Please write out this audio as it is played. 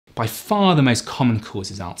by far the most common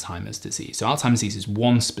cause is Alzheimer's disease. So Alzheimer's disease is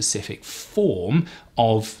one specific form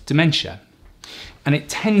of dementia. And it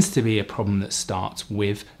tends to be a problem that starts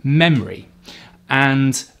with memory.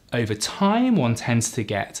 And over time, one tends to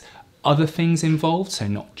get other things involved, so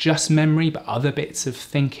not just memory, but other bits of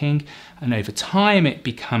thinking. And over time, it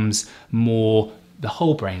becomes more the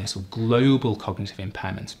whole brain, a sort of global cognitive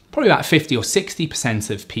impairment. Probably about 50 or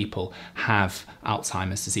 60% of people have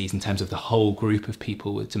Alzheimer's disease in terms of the whole group of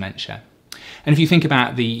people with dementia. And if you think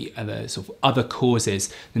about the sort of other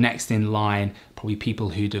causes, the next in line, probably people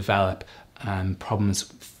who develop problems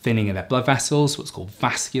thinning of their blood vessels, what's called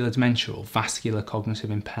vascular dementia or vascular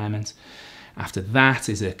cognitive impairment. After that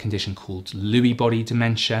is a condition called Lewy body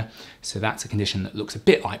dementia. So that's a condition that looks a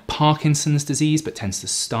bit like Parkinson's disease, but tends to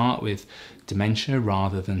start with dementia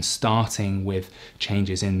rather than starting with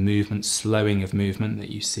changes in movement, slowing of movement that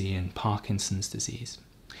you see in Parkinson's disease.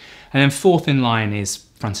 And then fourth in line is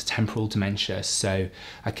frontotemporal dementia, so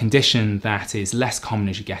a condition that is less common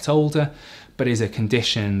as you get older, but is a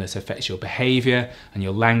condition that affects your behaviour and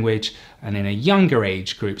your language, and in a younger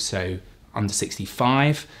age group, so under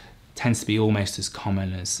 65, tends to be almost as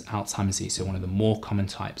common as Alzheimer's disease, so one of the more common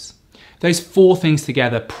types. Those four things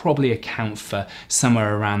together probably account for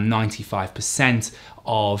somewhere around 95%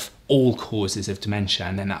 of all causes of dementia,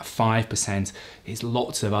 and then that 5% is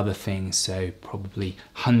lots of other things, so probably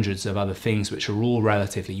hundreds of other things which are all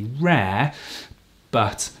relatively rare,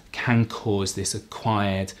 but can cause this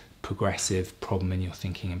acquired progressive problem in your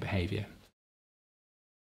thinking and behaviour.